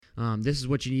this is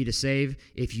what you need to save.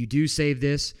 If you do save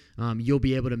this, you'll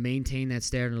be able to maintain that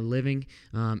standard of living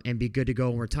and be good to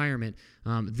go in retirement.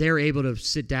 They're able to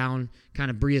sit down, kind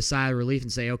of breathe a sigh of relief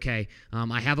and say, okay,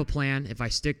 I have a plan. If I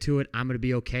stick to it, I'm going to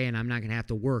be okay, and I'm not going to have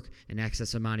to work an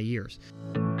excess amount of years.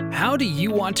 How do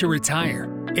you want to retire?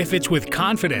 If it's with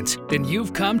confidence, then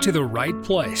you've come to the right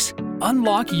place.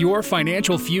 Unlock your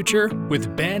financial future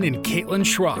with Ben and Caitlin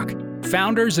Schrock,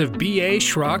 founders of BA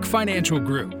Schrock Financial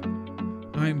Group.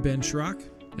 I'm Ben Schrock.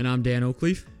 And I'm Dan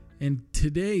Oaklief. And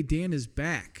today, Dan is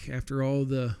back after all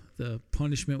the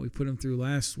punishment we put him through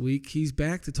last week. He's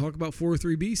back to talk about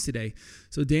 403Bs today.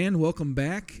 So, Dan, welcome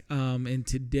back. And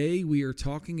today we are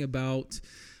talking about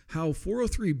how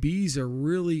 403Bs are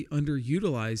really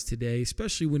underutilized today,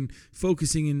 especially when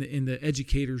focusing in the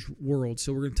educator's world.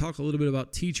 So we're going to talk a little bit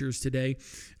about teachers today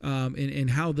and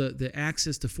how the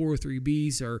access to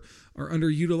 403Bs are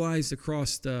underutilized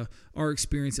across our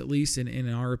experience, at least, and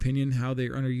in our opinion, how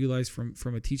they're underutilized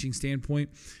from a teaching standpoint.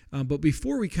 But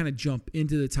before we kind of jump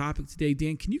into the topic today,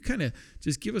 Dan, can you kind of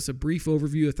just give us a brief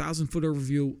overview, a 1,000-foot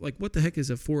overview, like what the heck is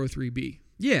a 403B?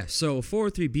 Yeah, so a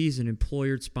 403B is an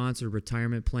employer-sponsored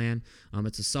retirement plan.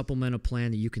 It's a supplemental plan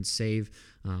that you can save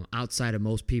outside of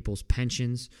most people's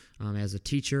pensions as a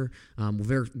teacher.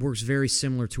 Works very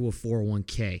similar to a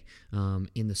 401k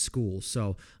in the schools.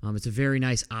 So it's a very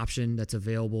nice option that's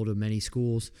available to many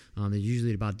schools. They're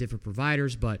usually about different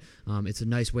providers, but it's a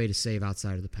nice way to save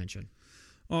outside of the pension.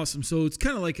 Awesome. So it's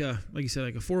kind of like you said,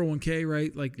 like a 401k,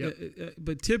 right? Like, yep.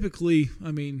 But typically,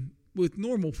 I mean, with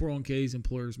normal 401ks,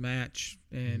 employers match,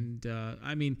 and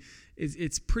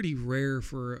it's pretty rare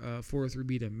for a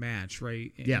 403B to match,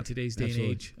 right? In today's day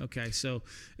absolutely. And age. Okay, so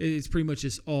it's pretty much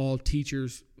just all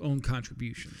teachers' own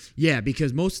contributions. Yeah,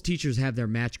 because most teachers have their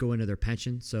match go into their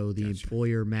pension, so the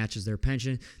employer matches their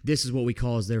pension. This is what we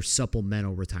call as their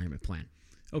supplemental retirement plan.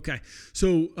 Okay,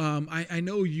 so I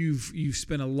know you've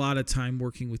spent a lot of time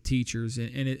working with teachers,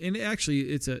 and actually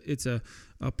it's a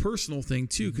personal thing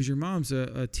too, because your mom's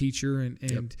a teacher,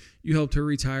 and you helped her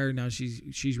retire. Now she's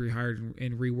rehired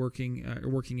and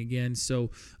working again. So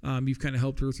you've kind of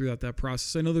helped her throughout that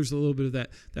process. I know there's a little bit of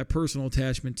that personal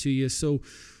attachment to you. So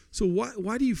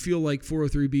why do you feel like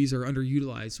 403Bs are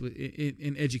underutilized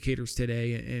in educators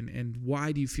today, and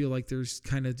why do you feel like there's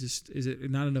kind of is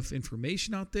it not enough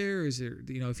information out there? Is there,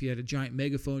 if you had a giant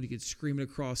megaphone, you could scream it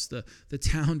across the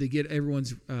town to get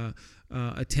everyone's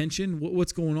attention?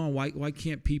 What's going on? Why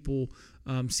can't people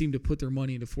seem to put their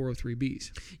money into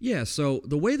 403Bs? Yeah, so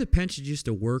the way the pensions used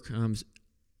to work,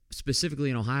 specifically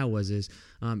in Ohio, is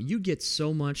you get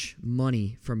so much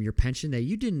money from your pension that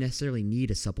you didn't necessarily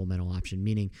need a supplemental option,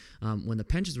 meaning when the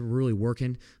pensions were really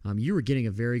working, you were getting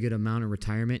a very good amount in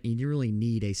retirement, and you really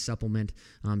need a supplement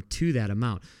to that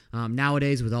amount.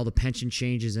 Nowadays, with all the pension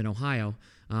changes in Ohio,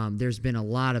 there's been a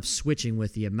lot of switching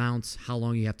with the amounts, how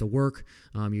long you have to work,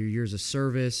 your years of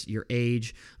service, your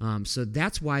age. So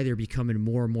that's why they're becoming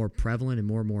more and more prevalent and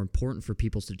more important for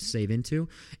people to save into.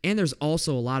 And there's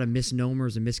also a lot of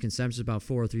misnomers and misconceptions about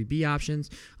 403B options.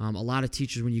 A lot of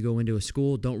teachers, when you go into a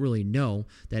school, don't really know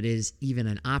that it is even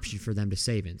an option for them to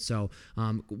save in. So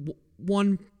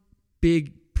one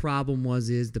big problem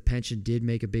is the pension did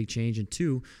make a big change, and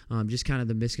two, just kind of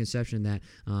the misconception that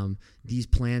these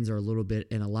plans are a little bit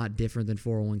and a lot different than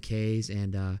 401ks,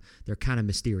 and they're kind of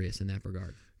mysterious in that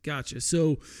regard. Gotcha.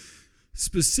 So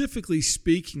specifically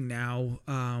speaking now,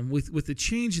 with the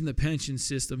change in the pension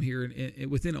system here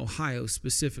within Ohio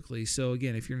specifically, so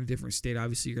again, if you're in a different state,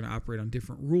 obviously you're going to operate on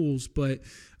different rules, but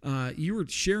you were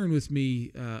sharing with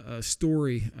me a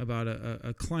story about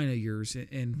a client of yours,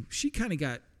 and she kind of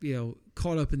got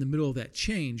caught up in the middle of that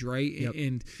change, right? Yep.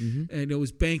 And it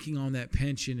was banking on that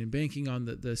pension and banking on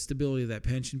the stability of that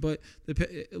pension, but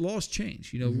the laws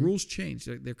change, rules change.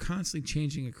 They're constantly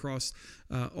changing across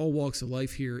all walks of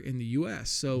life here in the U.S.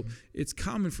 So it's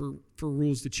common for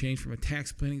rules to change from a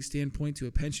tax planning standpoint to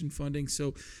a pension funding.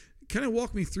 So kind of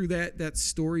walk me through that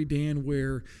story, Dan,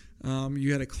 where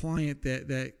you had a client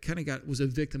that kind of was a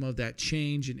victim of that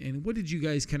change, and what did you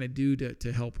guys kind of do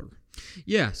to help her?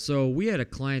 Yeah, so we had a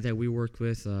client that we worked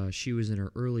with. She was in her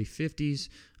early 50s,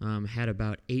 had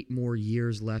about 8 more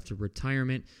years left of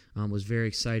retirement, was very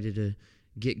excited to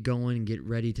get going and get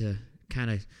ready to kind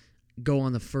of go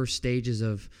on the first stages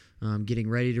of getting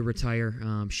ready to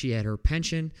retire. She had her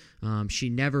pension. She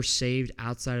never saved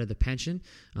outside of the pension.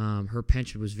 Her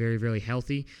pension was very, very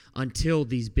healthy until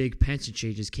these big pension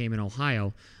changes came in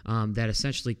Ohio that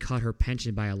essentially cut her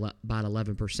pension by about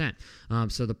 11%.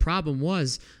 So the problem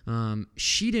was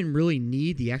she didn't really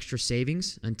need the extra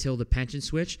savings until the pension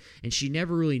switch, and she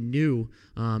never really knew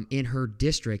in her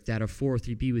district that a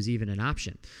 403B was even an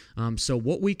option. So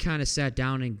what we kind of sat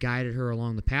down and guided her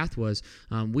along the path was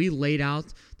we laid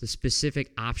out the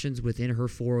specific options within her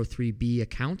 403B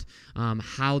account,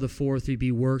 how the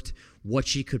 403B worked, what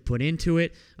she could put into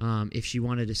it, if she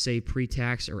wanted to save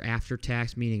pre-tax or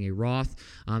after-tax, meaning a Roth,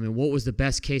 and what was the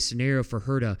best case scenario for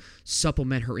her to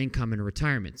supplement her income in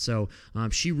retirement. So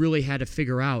she really had to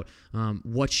figure out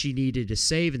what she needed to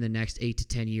save in the next 8 to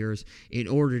 10 years in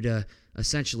order to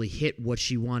essentially hit what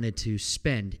she wanted to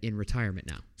spend in retirement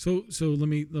now. So let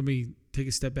me take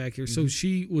a step back here. Mm-hmm. So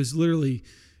she was literally,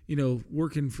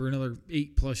 working for another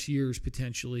 8+ years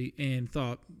potentially, and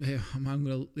thought, hey, I'm going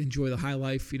to enjoy the high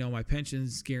life. My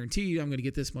pension's guaranteed. I'm going to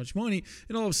get this much money,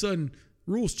 and all of a sudden,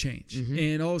 rules change, mm-hmm.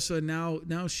 and all of a sudden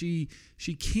now she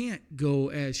can't go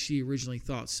as she originally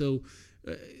thought. So.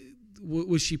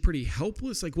 Was she pretty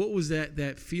helpless? Like, what was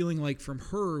that feeling like from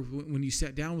her when you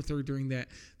sat down with her during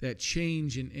that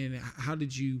change, and how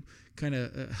did you kind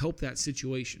of help that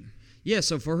situation? Yeah,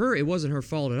 so for her, it wasn't her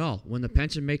fault at all. When the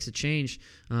pension makes a change,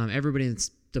 everybody in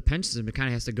the pension system kind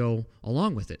of has to go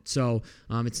along with it. So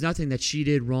it's nothing that she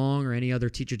did wrong or any other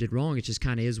teacher did wrong. It just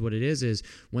kind of is what it is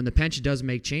when the pension does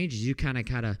make changes, you kind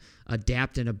of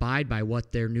adapt and abide by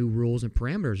what their new rules and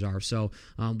parameters are. So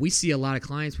we see a lot of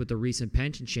clients with the recent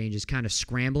pension changes kind of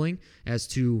scrambling as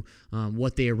to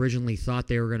what they originally thought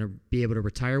they were going to be able to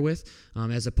retire with,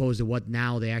 as opposed to what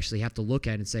now they actually have to look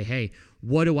at and say, hey,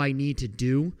 what do I need to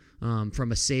do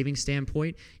from a saving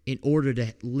standpoint in order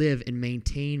to live and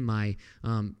maintain my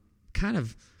kind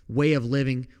of way of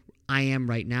living I am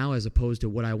right now, as opposed to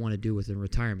what I want to do within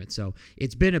retirement. So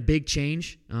it's been a big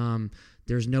change.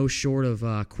 There's no short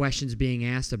of questions being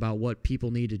asked about what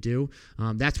people need to do.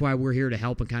 That's why we're here to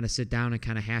help and kind of sit down and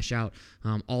kind of hash out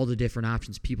all the different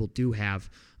options people do have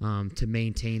to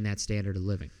maintain that standard of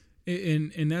living.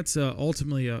 And that's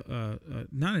ultimately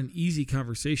not an easy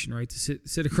conversation, right? To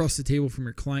sit across the table from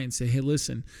your client and say, hey,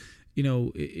 listen,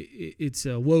 it's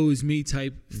a woe is me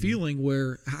type mm-hmm. feeling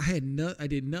where I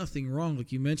did nothing wrong,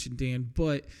 like you mentioned, Dan,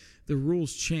 but the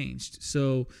rules changed.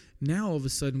 So now all of a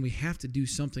sudden we have to do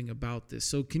something about this.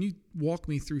 So can you walk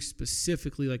me through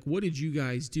specifically, like, what did you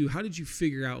guys do? How did you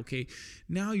figure out, okay,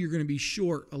 now you're going to be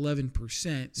short 11%.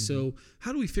 Mm-hmm. So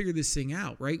how do we figure this thing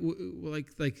out, right?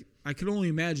 Like I could only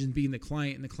imagine being the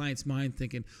client in the client's mind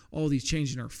thinking, all these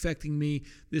changes are affecting me.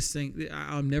 This thing,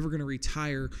 I'm never going to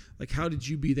retire. Like, how did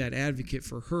you be that advocate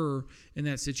for her in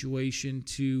that situation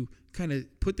to kind of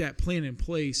put that plan in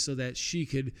place so that she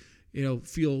could,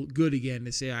 feel good again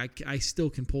to say, I still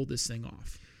can pull this thing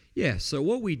off? Yeah, so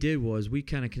what we did was we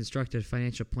kind of constructed a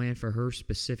financial plan for her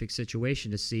specific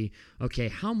situation to see, okay,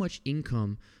 how much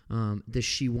income does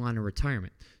she want in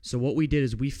retirement? So what we did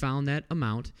is we found that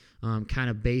amount, kind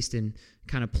of based in,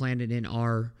 kind of planned it in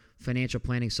our financial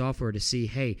planning software to see,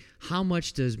 hey, how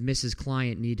much does Mrs.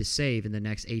 Client need to save in the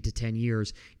next 8 to 10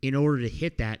 years in order to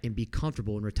hit that and be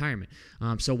comfortable in retirement?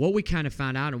 So what we kind of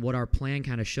found out and what our plan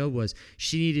kind of showed was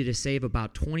she needed to save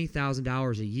about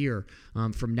 $20,000 a year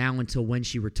from now until when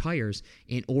she retires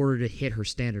in order to hit her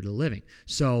standard of living.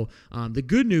 So the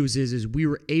good news is we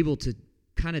were able to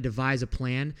kind of devise a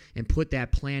plan and put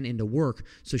that plan into work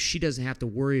so she doesn't have to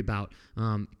worry about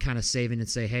kind of saving and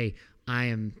say, hey, I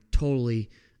am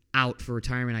totally out for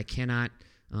retirement. I cannot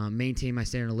maintain my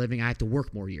standard of living. I have to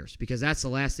work more years, because that's the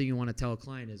last thing you want to tell a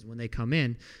client is when they come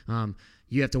in,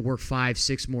 you have to work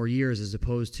 5-6 more years as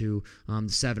opposed to the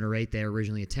 7 or 8 they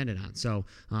originally intended on. So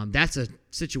that's a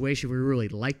situation we really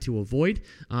like to avoid.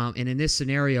 And in this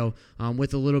scenario,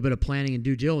 with a little bit of planning and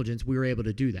due diligence, we were able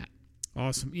to do that.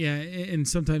 Awesome. Yeah, and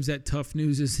sometimes that tough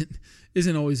news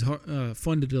isn't always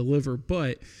fun to deliver,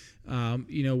 but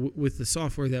with the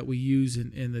software that we use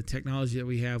and the technology that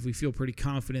we have, we feel pretty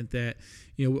confident that,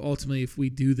 ultimately if we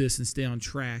do this and stay on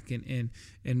track and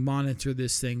monitor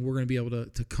this thing, we're going to be able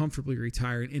to comfortably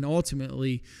retire. And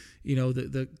ultimately,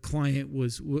 the client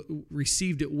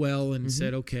received it well and mm-hmm.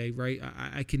 said, okay, right,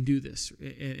 I can do this.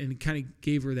 And kind of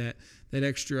gave her that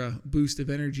extra boost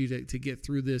of energy to get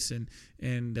through this and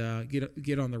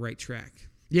get on the right track.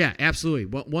 Yeah,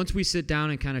 absolutely. Once we sit down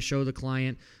and kind of show the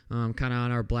client kind of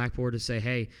on our blackboard to say,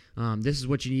 hey, this is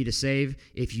what you need to save.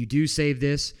 If you do save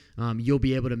this, you'll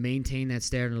be able to maintain that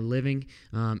standard of living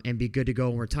and be good to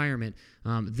go in retirement.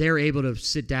 They're able to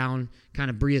sit down, kind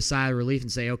of breathe a sigh of relief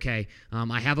and say, okay,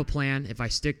 I have a plan. If I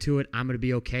stick to it, I'm going to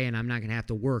be okay, and I'm not going to have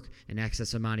to work an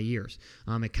excess amount of years.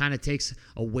 It kind of takes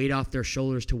a weight off their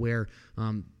shoulders to where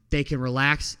they can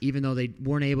relax, even though they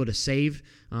weren't able to save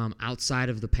outside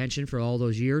of the pension for all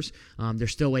those years. They're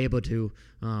still able to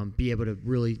be able to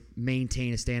really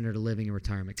maintain a standard of living in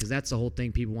retirement, because that's the whole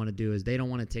thing people want to do is they don't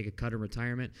want to take a cut in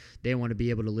retirement. They want to be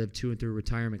able to live to and through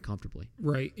retirement comfortably.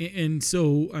 Right. And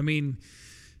so, I mean,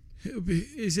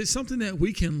 is it something that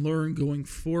we can learn going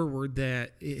forward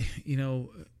that,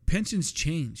 pensions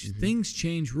change, mm-hmm. things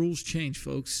change, rules change,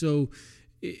 folks. So,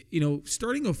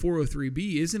 starting a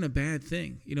 403B isn't a bad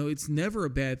thing. It's never a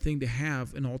bad thing to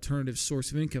have an alternative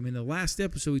source of income. In the last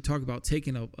episode, we talked about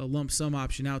taking a lump sum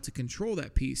option out to control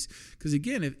that piece. Because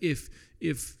again, if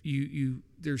you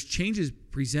there's changes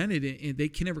presented and they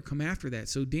can never come after that.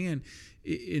 So Dan,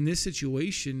 in this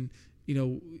situation,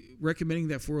 recommending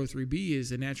that 403B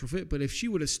is a natural fit. But if she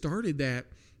would have started that,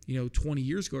 20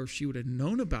 years ago, or if she would have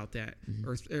known about that,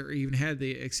 mm-hmm. or even had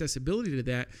the accessibility to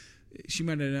that, she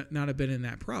might not have been in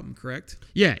that problem, correct?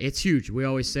 Yeah, it's huge. We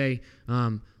always say,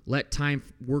 let time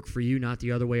work for you, not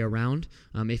the other way around.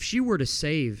 If she were to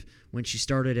save when she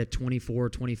started at 24,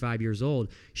 25 years old,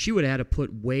 she would have had to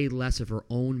put way less of her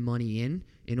own money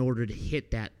in order to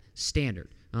hit that standard.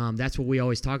 That's what we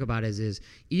always talk about is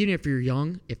even if you're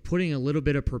young, if putting a little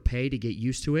bit of per pay to get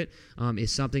used to it is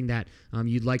something that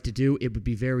you'd like to do, it would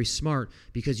be very smart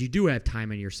because you do have time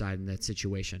on your side in that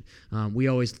situation. We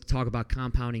always talk about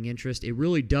compounding interest. It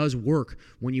really does work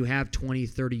when you have 20,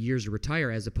 30 years to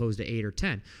retire as opposed to 8 or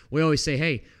 10. We always say,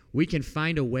 hey, we can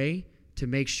find a way to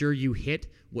make sure you hit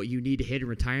what you need to hit in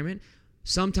retirement.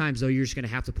 Sometimes, though, you're just going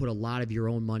to have to put a lot of your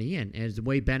own money in. And the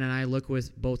way Ben and I look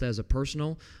with both as a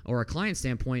personal or a client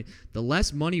standpoint, the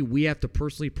less money we have to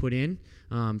personally put in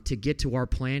to get to our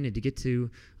plan and to get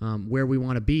to where we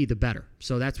want to be, the better.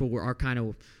 So that's what our kind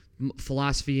of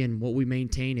philosophy and what we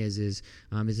maintain is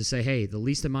to say, hey, the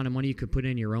least amount of money you could put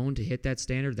in your own to hit that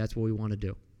standard, that's what we want to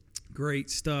do. Great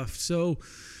stuff. So,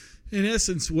 in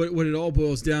essence, what it all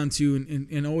boils down to,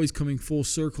 and always coming full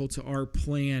circle to our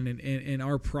plan and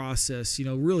our process,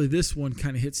 really this one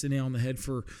kind of hits the nail on the head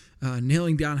for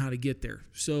nailing down how to get there.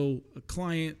 So a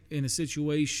client in a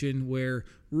situation where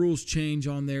rules change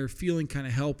on there, feeling kind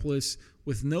of helpless,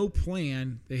 with no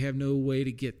plan, they have no way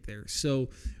to get there. So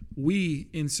we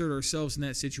insert ourselves in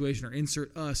that situation, or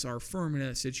insert us, our firm, in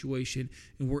that situation,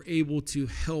 and we're able to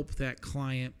help that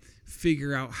client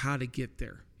figure out how to get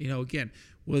there. Again,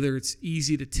 whether it's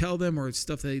easy to tell them or it's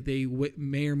stuff that they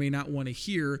may or may not want to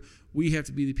hear, we have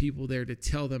to be the people there to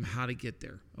tell them how to get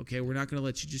there. Okay, we're not going to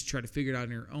let you just try to figure it out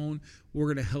on your own. We're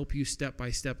going to help you step by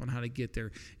step on how to get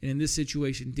there. And in this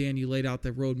situation, Dan, you laid out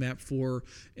the roadmap for,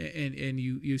 and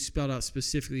you spelled out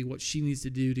specifically what she needs to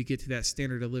do to get to that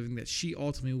standard of living that she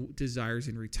ultimately desires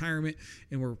in retirement.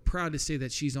 And we're proud to say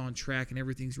that she's on track and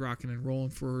everything's rocking and rolling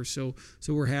for her. So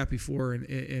we're happy for her,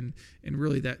 and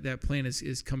really that plan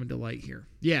is coming to light here.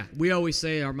 Yeah, we always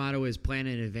say our motto is plan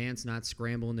in advance, not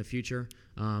scramble in the future.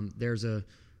 There's a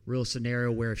real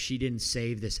scenario where if she didn't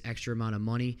save this extra amount of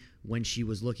money when she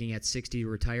was looking at 60 to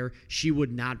retire, she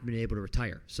would not have been able to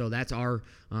retire. So that's our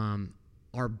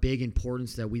big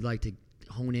importance that we like to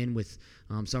hone in with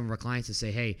some of our clients to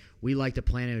say, hey, we like to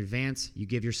plan in advance. You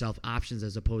give yourself options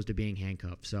as opposed to being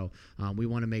handcuffed. So we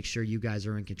want to make sure you guys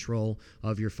are in control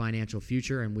of your financial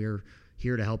future, and we're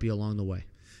here to help you along the way.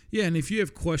 Yeah, and if you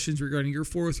have questions regarding your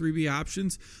 403B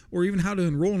options, or even how to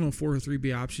enroll in a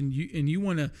 403B option, you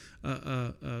want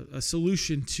a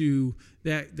solution to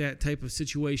that type of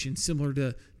situation similar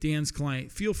to Dan's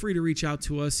client, feel free to reach out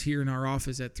to us here in our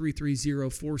office at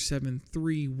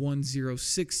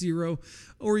 330-473-1060,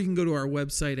 or you can go to our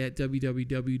website at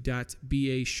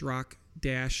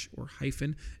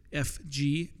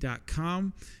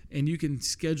www.baschrock-fg.com, and you can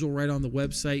schedule right on the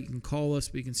website. You can call us,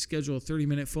 but you can schedule a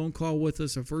 30-minute phone call with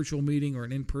us, a virtual meeting, or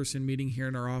an in-person meeting here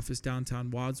in our office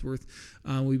downtown Wadsworth.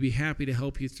 We'd be happy to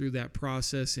help you through that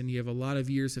process, and you have a lot of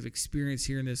years of experience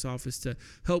here in this office to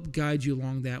help guide you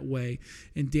along that way.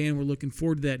 And Dan, we're looking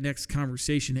forward to that next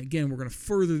conversation. Again, we're going to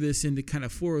further this into kind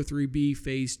of 403B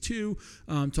Phase 2,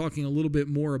 talking a little bit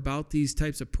more about these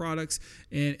types of products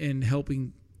and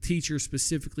helping teachers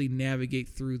specifically navigate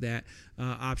through that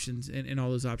options and all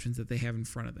those options that they have in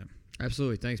front of them.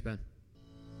 Absolutely. Thanks, Ben.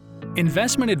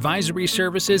 Investment advisory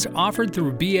services offered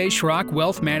through B.A. Schrock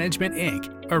Wealth Management,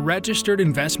 Inc., a registered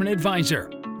investment advisor.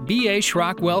 BA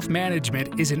Schrock Wealth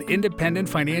Management is an independent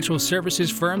financial services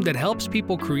firm that helps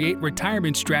people create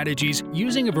retirement strategies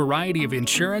using a variety of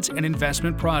insurance and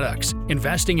investment products.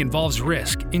 Investing involves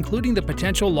risk, including the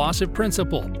potential loss of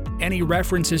principal. Any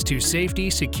references to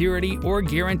safety, security, or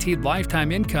guaranteed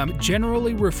lifetime income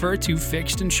generally refer to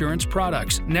fixed insurance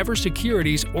products, never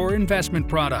securities or investment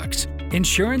products.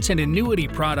 Insurance and annuity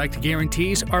product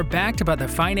guarantees are backed by the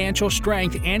financial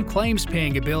strength and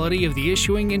claims-paying ability of the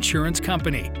issuing insurance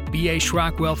company. BA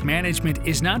Schrock Wealth Management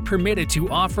is not permitted to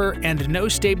offer, and no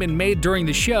statement made during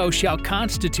the show shall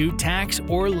constitute tax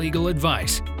or legal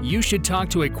advice. You should talk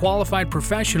to a qualified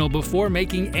professional before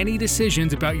making any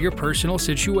decisions about your personal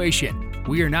situation.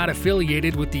 We are not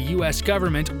affiliated with the U.S.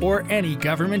 government or any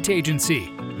government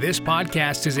agency. This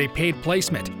podcast is a paid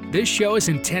placement. This show is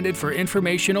intended for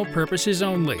informational purposes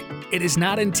only. It is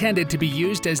not intended to be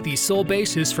used as the sole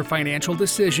basis for financial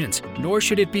decisions, nor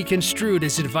should it be construed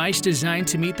as advice designed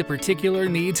to meet the particular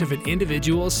needs of an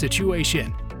individual's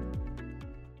situation.